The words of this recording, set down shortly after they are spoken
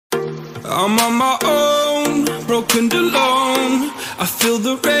I'm on my own, broken and alone. I feel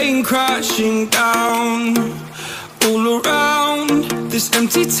the rain crashing down all around this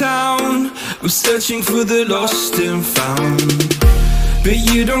empty town. I'm searching for the lost and found, but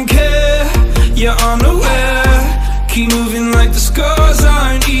you don't care, you're unaware. Keep moving like the scars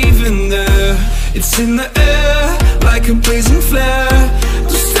aren't even there. It's in the air like a blazing flare.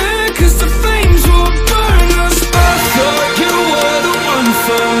 Don't stare cause the flames will burn us. I thought you were the one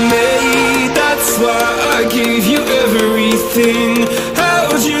for me, that's why I gave you everything.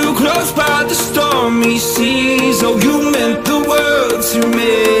 Held you close by the stormy seas. Oh, you meant the world to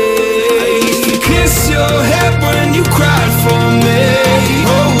me. I used to kiss your head when you cried for me,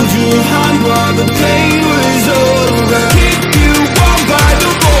 hold your hand while the pain was over, keep you warm by the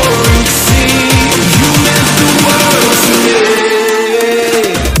roaring sea. You meant the world to me.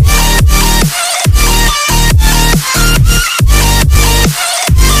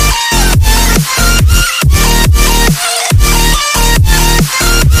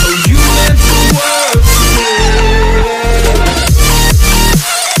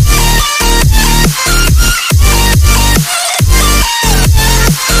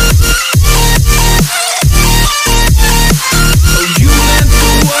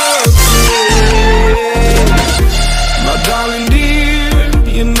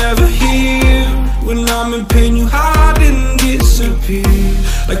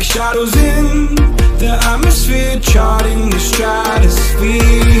 Like shadows in the atmosphere, charting the stratosphere.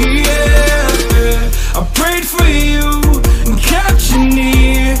 Yeah. I prayed for you and kept you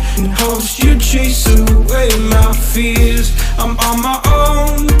near in hopes you'd chase away my fears. I'm on my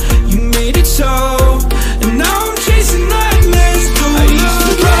own, you made it so, and now I'm chasing nightmares too. I used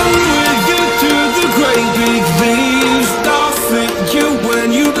to run with you through the great big leaves, laugh at you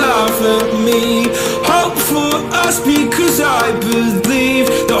when you laugh at me. Hope for us because I believe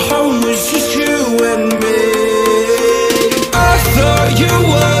the home was just you and me. I thought you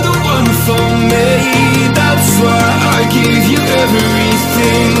were the one for me, that's why I gave you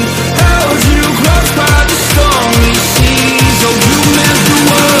everything. Held you close by the stormy seas. Oh, you meant the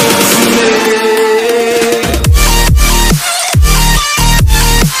world to me.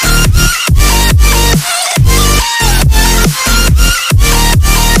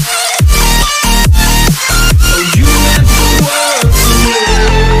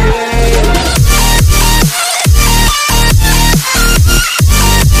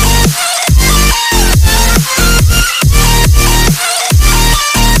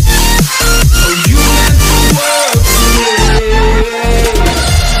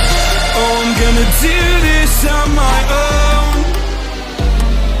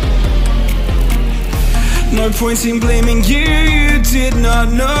 No point in blaming you, you did not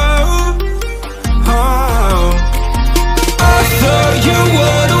know. Oh, I thought you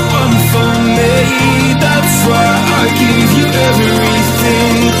were the one for me, that's why I gave you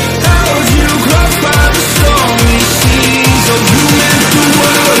everything. Held you close by the stormy seas. Oh, you meant the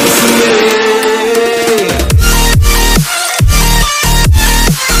world to me.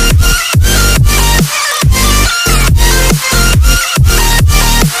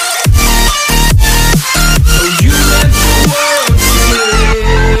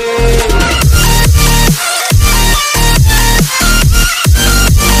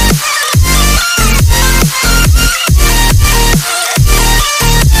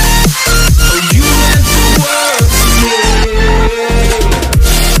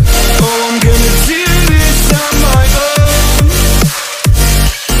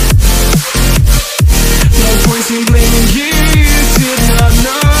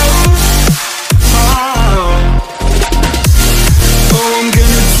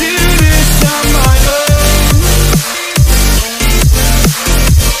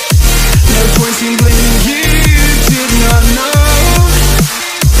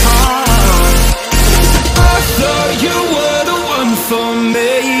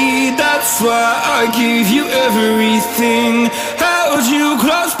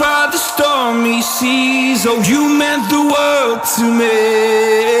 Oh, you meant the world to me.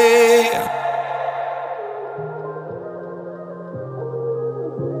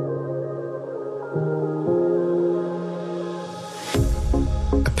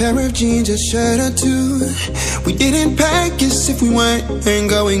 A pair of jeans, a shirt or two. We didn't pack as if we weren't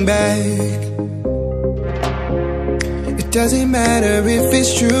going back. It doesn't matter if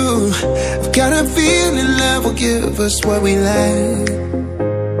it's true. I've got a feeling love will give us what we lack.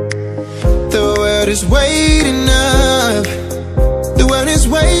 The world is waiting up. The world is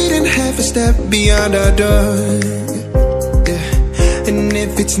waiting half a step beyond our door. Yeah. And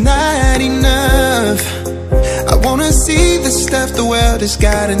if it's not enough, I wanna see see the stuff the world has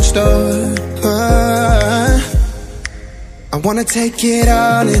got in store. I wanna take it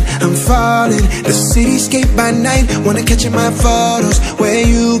all in, I'm falling. The cityscape by night, wanna catch in my photos. Where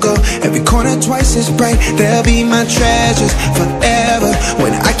you go, every corner twice as bright. They'll be my treasures forever.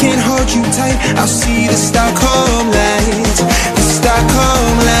 When I can't hold you tight, I'll see the Stockholm lights. The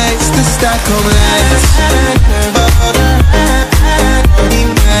Stockholm lights, the Stockholm lights.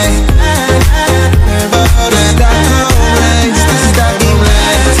 The Stockholm lights, the Stockholm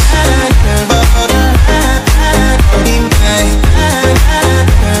lights.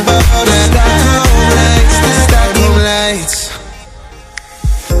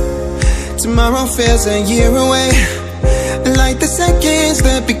 Tomorrow feels a year away, like the seconds,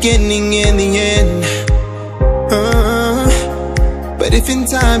 the beginning and the end. But if in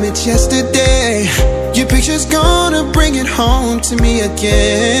time it's yesterday, your picture's gonna bring it home to me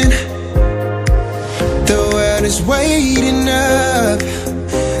again. The world is waiting up,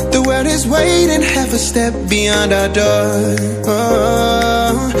 the world is waiting half a step beyond our door.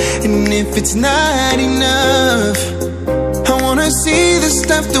 And if it's not enough, I wanna see the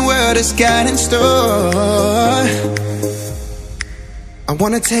stuff the world has got in store. I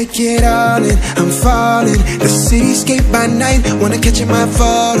wanna take it all in, I'm falling. The cityscape by night, wanna catch in my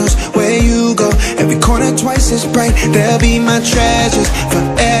photos. Where you go, every corner twice as bright. They'll be my treasures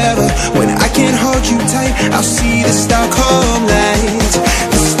forever. When I can't hold you tight, I'll see the Stockholm lights.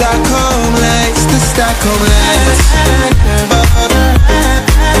 The Stockholm lights, the Stockholm lights.